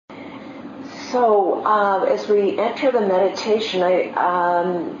So as we enter the meditation,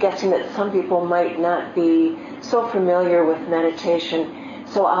 I'm guessing that some people might not be so familiar with meditation.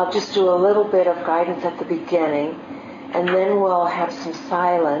 So I'll just do a little bit of guidance at the beginning, and then we'll have some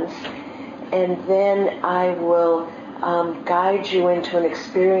silence, and then I will guide you into an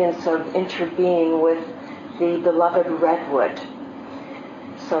experience of interbeing with the beloved redwood.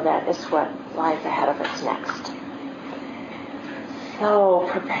 So that is what lies ahead of us next. So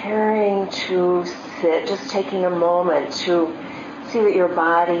preparing to sit, just taking a moment to see that your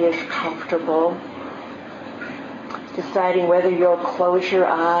body is comfortable, deciding whether you'll close your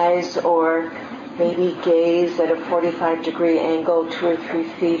eyes or maybe gaze at a 45-degree angle 2 or 3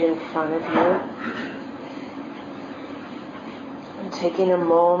 feet in front of you. And taking a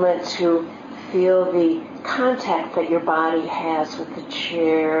moment to feel the contact that your body has with the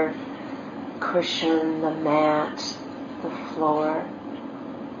chair, cushion, the mat, the floor.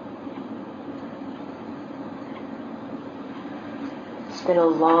 It's been a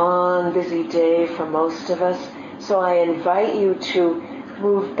long, busy day for most of us, so I invite you to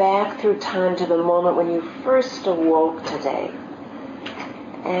move back through time to the moment when you first awoke today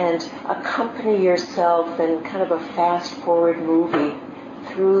and accompany yourself in kind of a fast-forward movie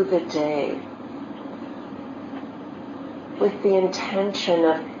through the day with the intention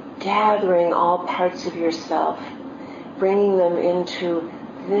of gathering all parts of yourself, bringing them into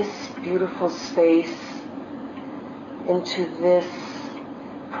this beautiful space, into this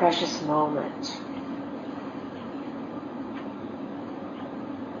precious moment.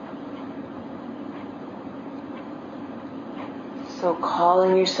 So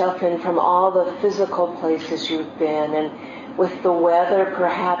calling yourself in from all the physical places you've been, and with the weather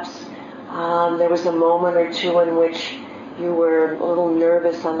perhaps there was a moment or two in which you were a little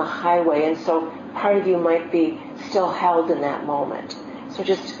nervous on the highway, and so part of you might be still held in that moment. So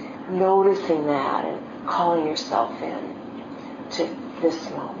just noticing that and calling yourself in to this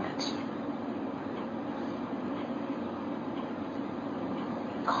moment.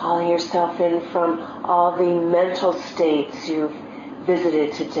 Calling yourself in from all the mental states you've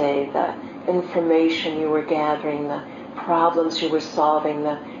visited today, the information you were gathering, the problems you were solving,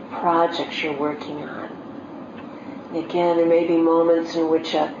 the projects you're working on. And again, there may be moments in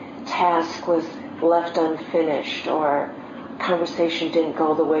which a task was left unfinished or conversation didn't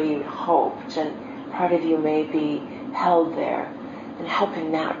go the way you hoped, and part of you may be held there, and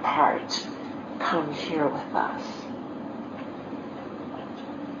helping that part come here with us.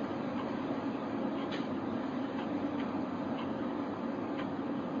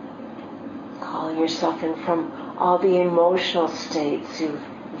 Calling yourself in from all the emotional states you've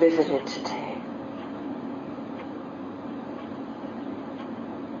visited today.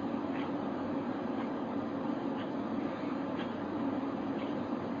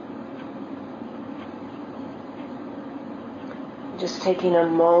 Just taking a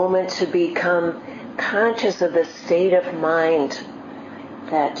moment to become conscious of the state of mind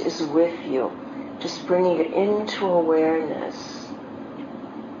that is with you. Just bringing it into awareness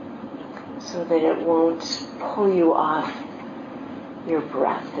so that it won't pull you off your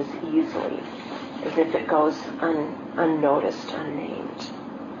breath as easily as if it goes unnoticed, unnamed.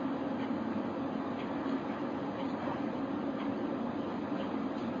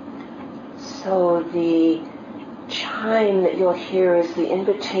 So the chime that you'll hear is the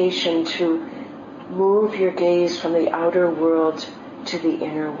invitation to move your gaze from the outer world to the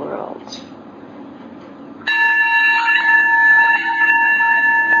inner world.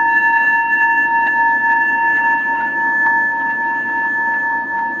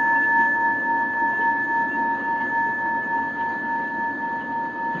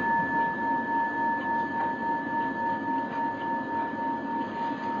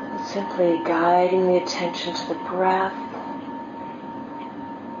 Simply guiding the attention to the breath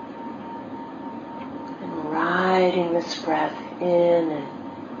and riding this breath in and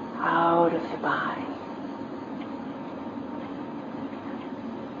out of the body.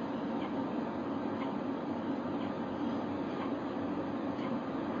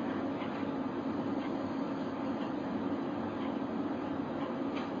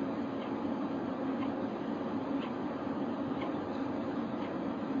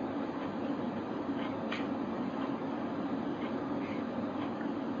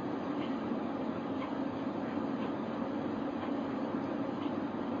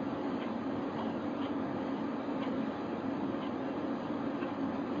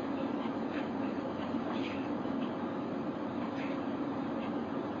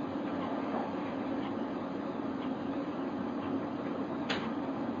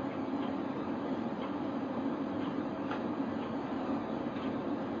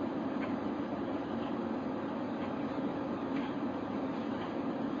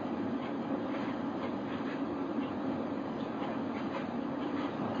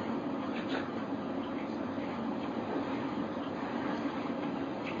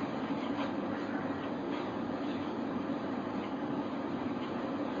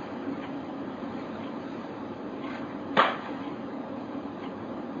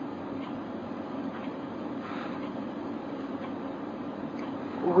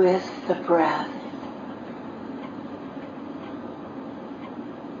 with the breath.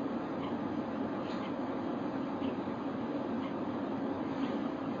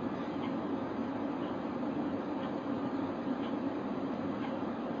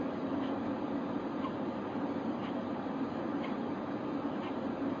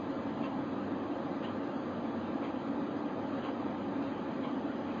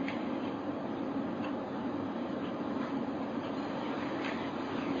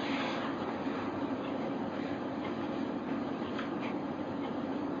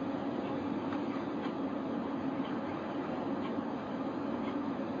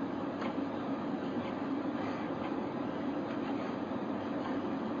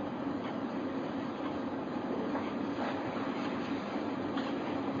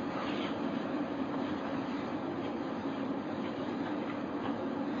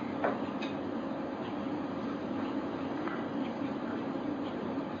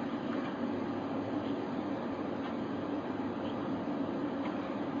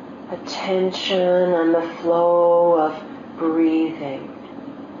 Attention on the flow of breathing.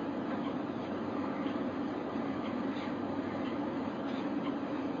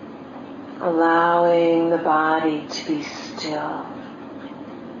 Allowing the body to be still.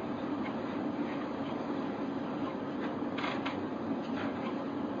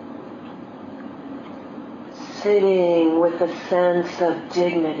 Sitting with a sense of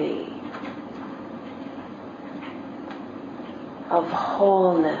dignity, of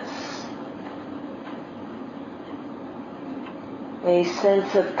wholeness, a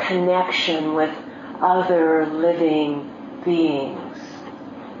sense of connection with other living beings.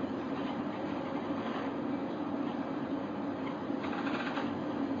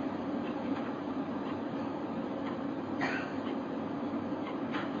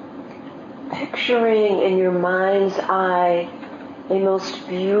 Picturing in your mind's eye a most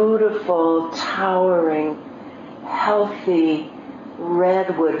beautiful, towering, healthy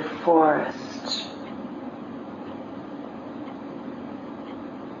redwood forest.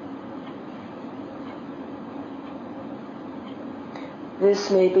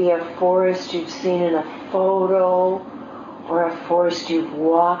 This may be a forest you've seen in a photo, or a forest you've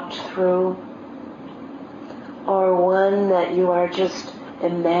walked through, or one that you are just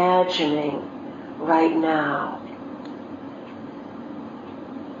imagining right now.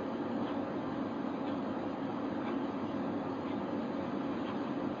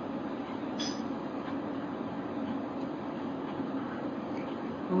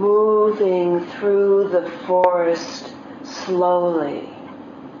 Moving through the forest slowly.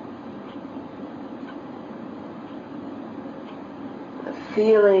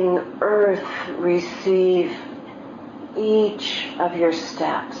 Feeling earth receive each of your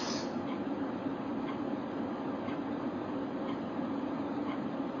steps.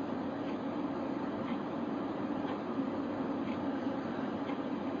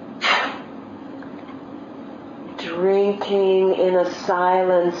 Drinking in a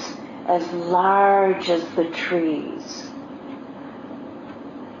silence as large as the trees.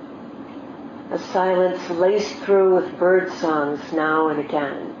 A silence laced through with bird songs now and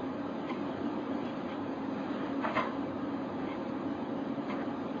again.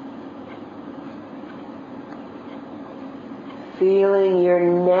 Feeling your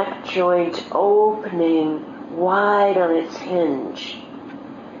neck joint opening wide on its hinge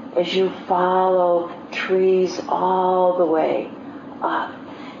as you follow trees all the way up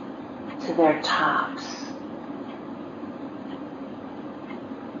to their tops.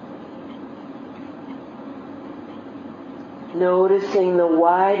 Noticing the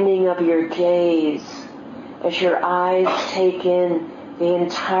widening of your gaze as your eyes take in the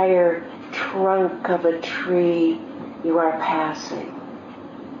entire trunk of a tree you are passing.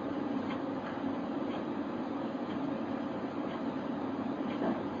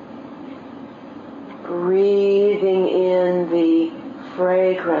 Breathing in the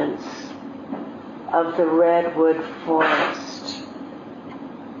fragrance of the redwood forest.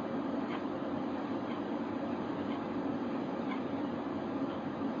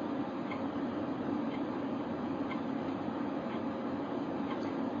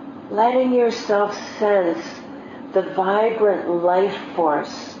 Letting yourself sense the vibrant life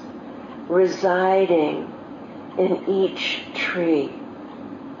force residing in each tree.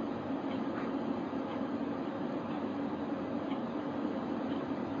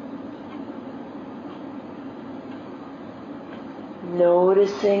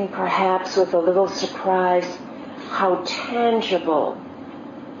 Noticing, perhaps with a little surprise, how tangible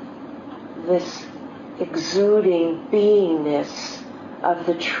this exuding beingness of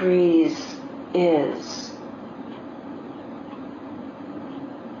the trees is.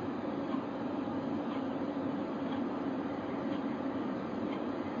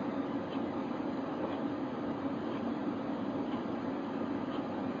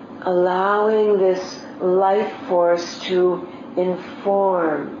 allowing this life force to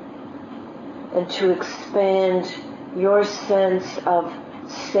inform and to expand your sense of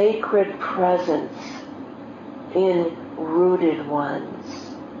sacred presence in rooted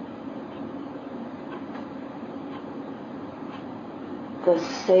ones. The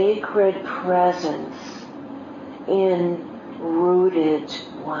sacred presence in rooted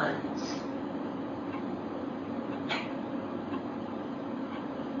ones.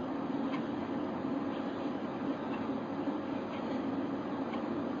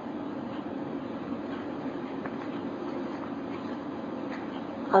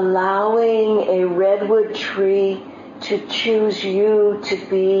 Allowing a redwood tree to choose you to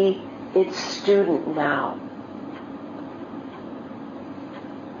be its student now.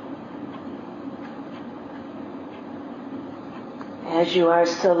 As you are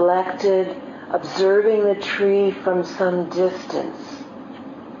selected, observing the tree from some distance,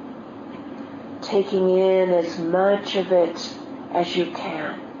 taking in as much of it as you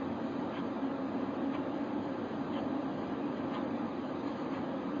can.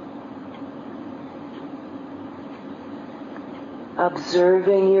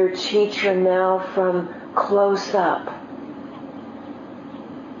 Observing your teacher now from close up.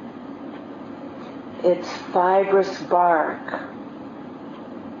 Its fibrous bark,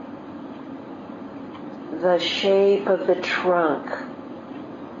 the shape of the trunk,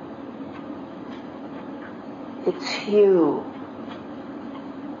 its hue,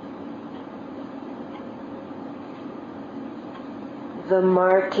 the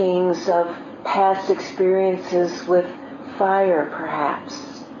markings of past experiences with fire,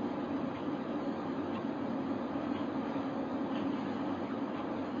 perhaps.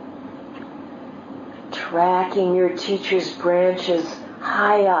 Tracking your teacher's branches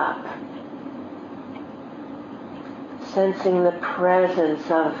high up, sensing the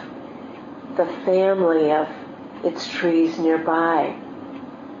presence of the family of its trees nearby.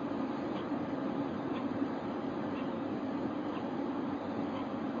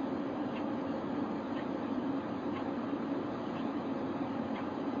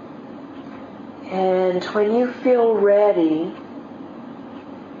 And when you feel ready,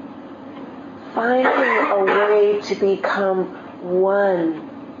 finding a way to become one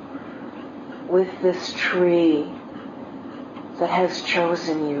with this tree that has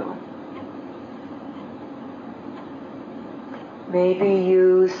chosen you. Maybe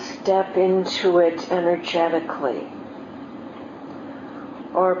you step into it energetically.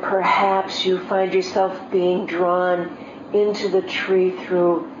 Or perhaps you find yourself being drawn into the tree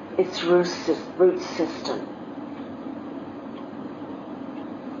through its root system.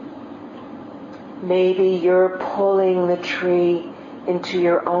 Maybe you're pulling the tree into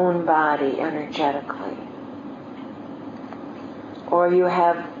your own body energetically. Or you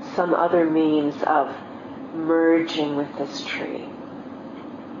have some other means of merging with this tree.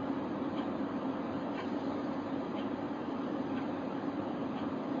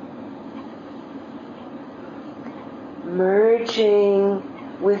 Merging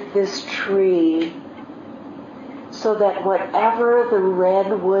with this tree so that whatever the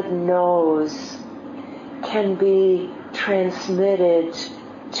redwood knows can be transmitted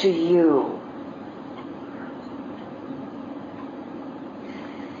to you.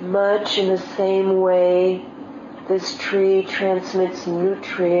 Much in the same way this tree transmits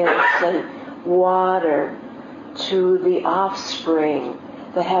nutrients and water to the offspring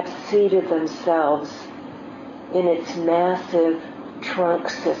that have seeded themselves in its massive trunk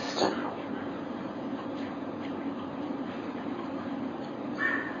system.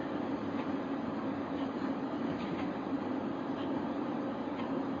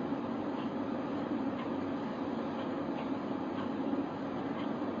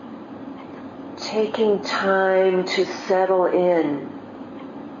 Taking time to settle in.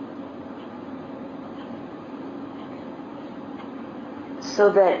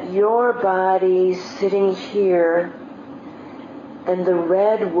 So that your body sitting here and the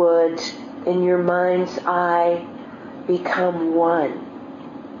redwood in your mind's eye become one.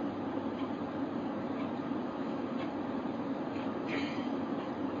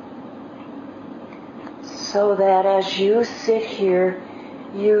 So that as you sit here,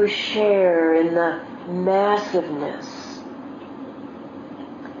 you share in the massiveness,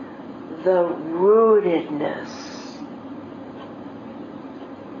 the rootedness,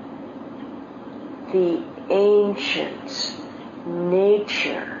 the ancient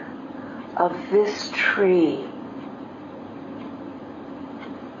nature of this tree,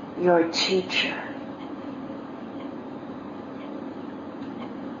 your teacher.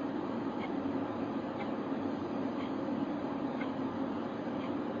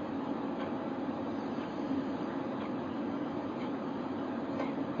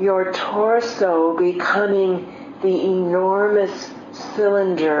 Your torso becoming the enormous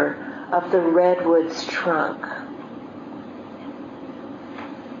cylinder of the redwood's trunk.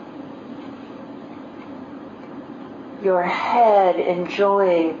 Your head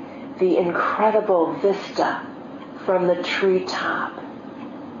enjoying the incredible vista from the treetop.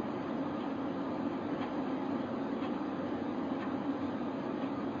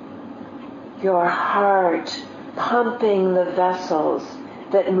 Your heart pumping the vessels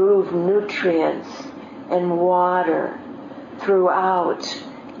that move nutrients and water throughout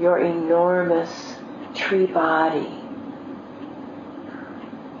your enormous tree body.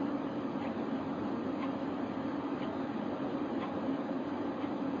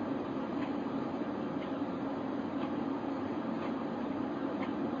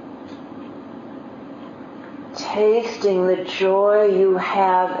 Tasting the joy you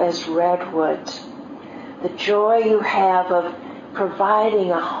have as redwood, the joy you have of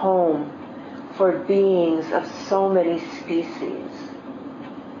providing a home for beings of so many species.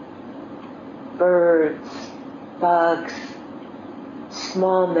 Birds, bugs,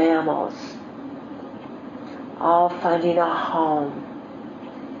 small mammals, all finding a home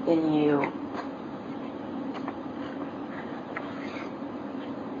in you.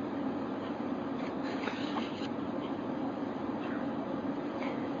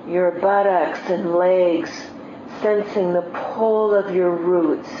 Your buttocks and legs sensing the pull of your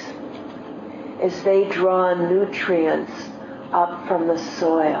roots as they draw nutrients up from the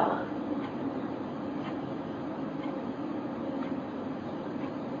soil.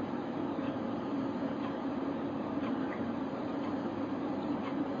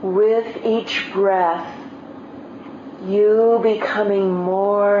 With each breath, you becoming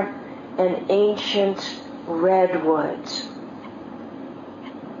more an ancient redwood,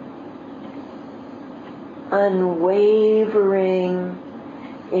 unwavering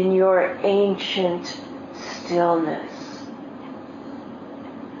in your ancient stillness.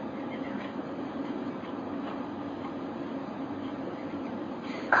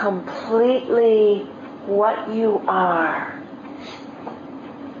 Completely what you are,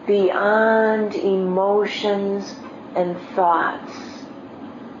 beyond emotions and thoughts.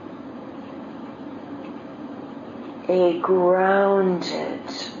 A grounded,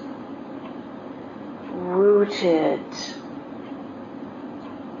 rooted,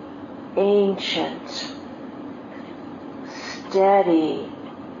 ancient, steady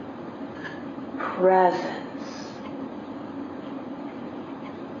presence.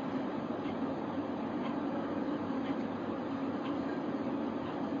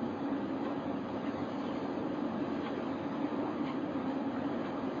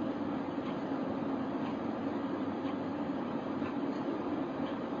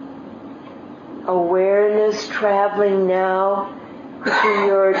 Awareness traveling now to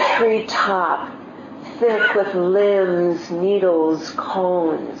your treetop, thick with limbs, needles,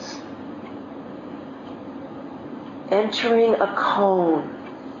 cones. Entering a cone,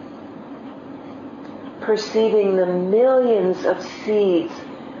 perceiving the millions of seeds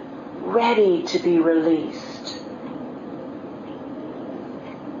ready to be released.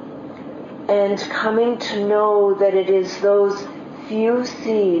 And coming to know that it is those few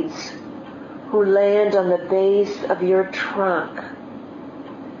seeds who land on the base of your trunk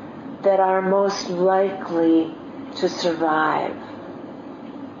that are most likely to survive.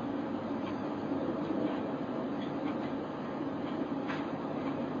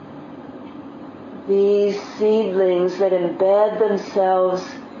 These seedlings that embed themselves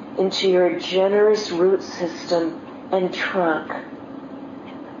into your generous root system and trunk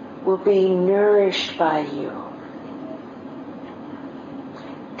will be nourished by you,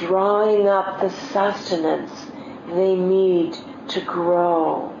 drawing up the sustenance they need to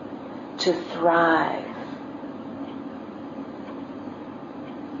grow, to thrive.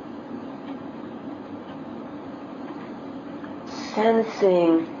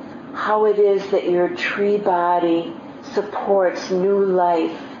 Sensing how it is that your tree body supports new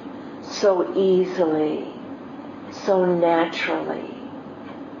life so easily, so naturally.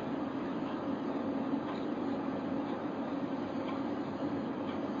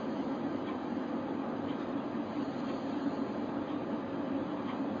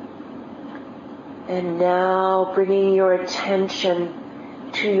 And now bringing your attention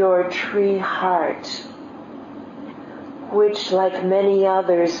to your tree heart, which, like many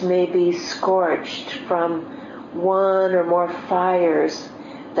others, may be scorched from one or more fires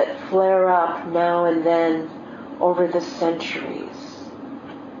that flare up now and then over the centuries.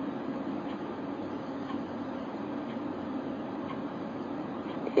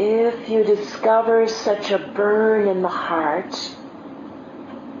 If you discover such a burn in the heart,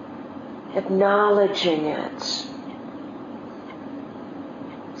 acknowledging it,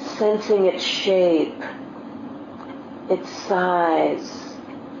 sensing its shape, its size,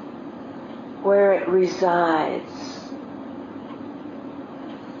 where it resides.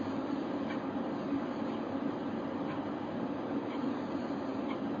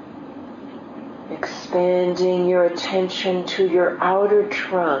 Expanding your attention to your outer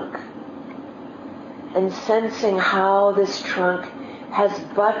trunk and sensing how this trunk has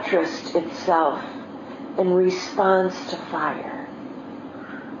buttressed itself in response to fire.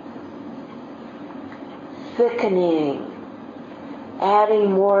 Thickening,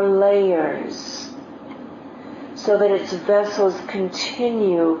 adding more layers so that its vessels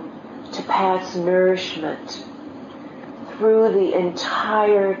continue to pass nourishment through the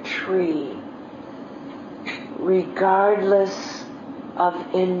entire tree, regardless of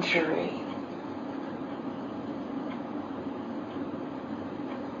injury.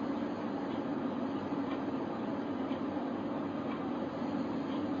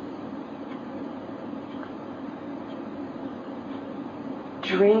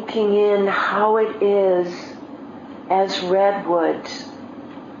 Drinking in how it is as redwood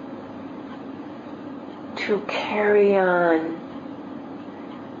to carry on,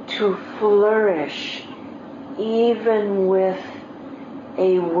 to flourish even with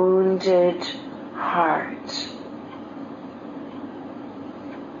a wounded heart.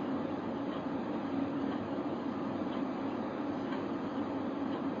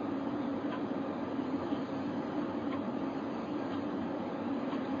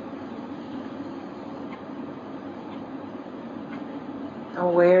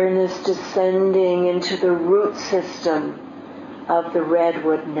 Awareness descending into the root system of the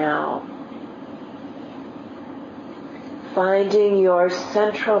redwood now. Finding your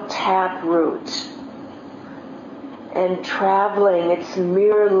central tap root and traveling its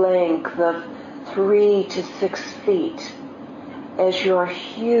mere length of 3 to 6 feet as your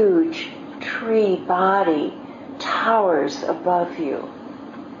huge tree body towers above you.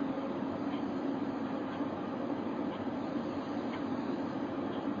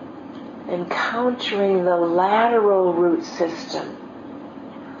 Encountering the lateral root system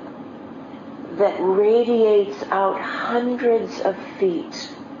that radiates out hundreds of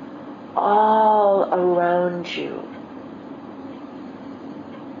feet all around you.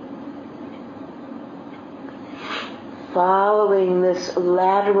 Following this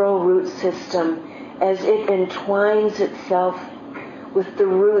lateral root system as it entwines itself with the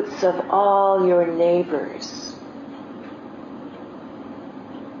roots of all your neighbors.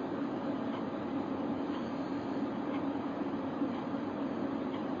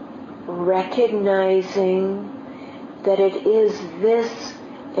 Recognizing that it is this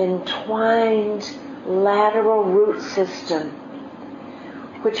entwined lateral root system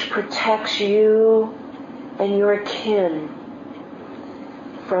which protects you and your kin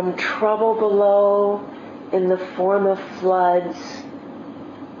from trouble below in the form of floods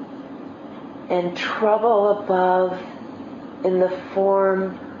and trouble above in the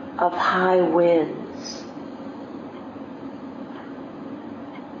form of high winds.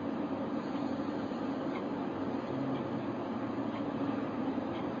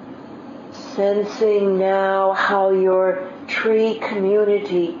 Sensing now how your tree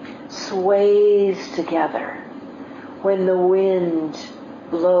community sways together when the wind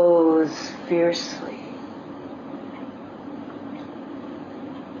blows fiercely.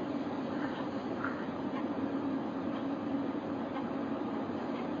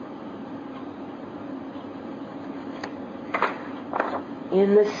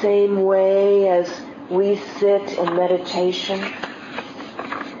 In the same way as we sit in meditation,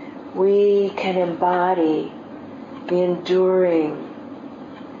 we can embody the enduring,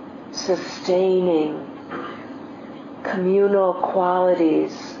 sustaining, communal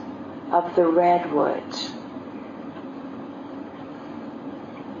qualities of the redwood.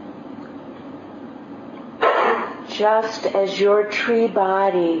 Just as your tree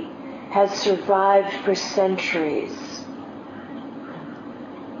body has survived for centuries,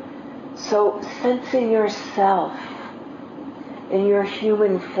 so sensing yourself in your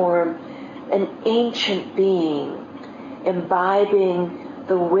human form, an ancient being, imbibing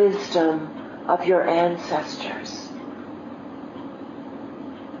the wisdom of your ancestors.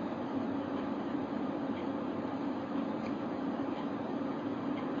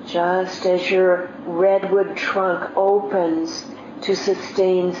 Just as your redwood trunk opens to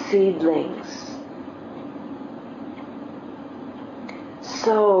sustain seedlings,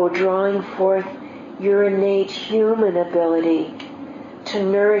 so drawing forth your innate human ability to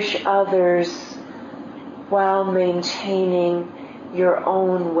nourish others while maintaining your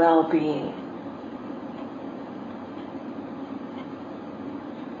own well-being.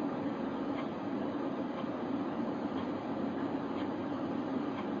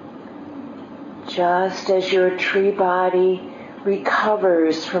 Just as your tree body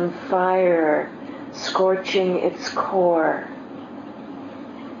recovers from fire scorching its core,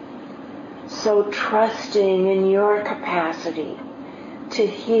 so trusting in your capacity to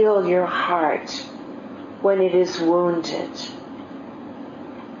heal your heart when it is wounded,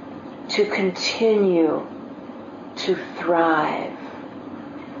 to continue to thrive.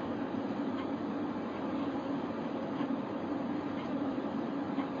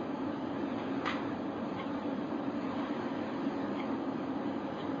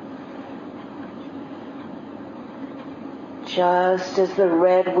 Just as the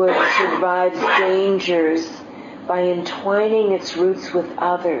redwood survives dangers by entwining its roots with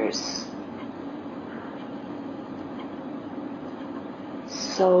others,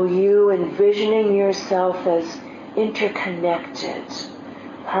 so you envisioning yourself as interconnected,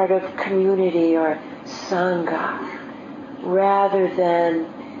 part of community or sangha, rather than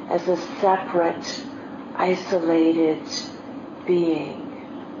as a separate, isolated being.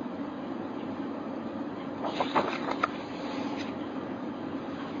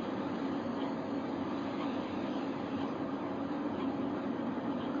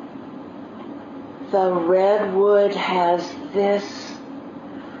 The redwood has this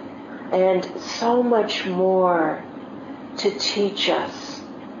and so much more to teach us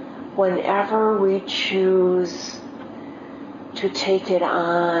whenever we choose to take it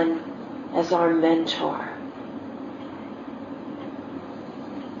on as our mentor.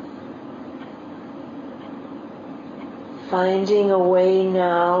 Finding a way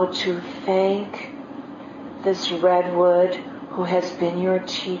now to thank this redwood who has been your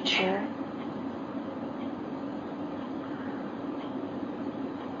teacher,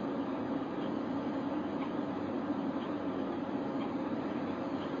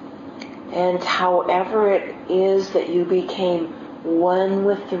 and however it is that you became one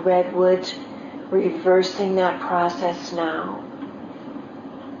with the redwood, reversing that process now,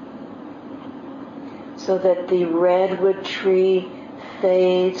 so that the redwood tree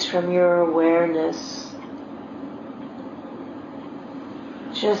fades from your awareness,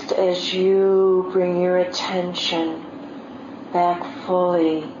 just as you bring your attention back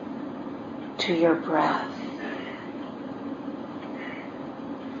fully to your breath.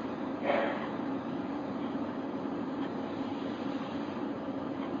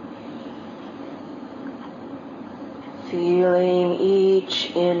 Feeling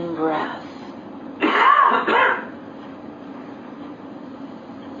each in-breath.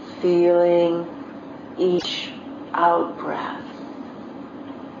 Feeling each out-breath.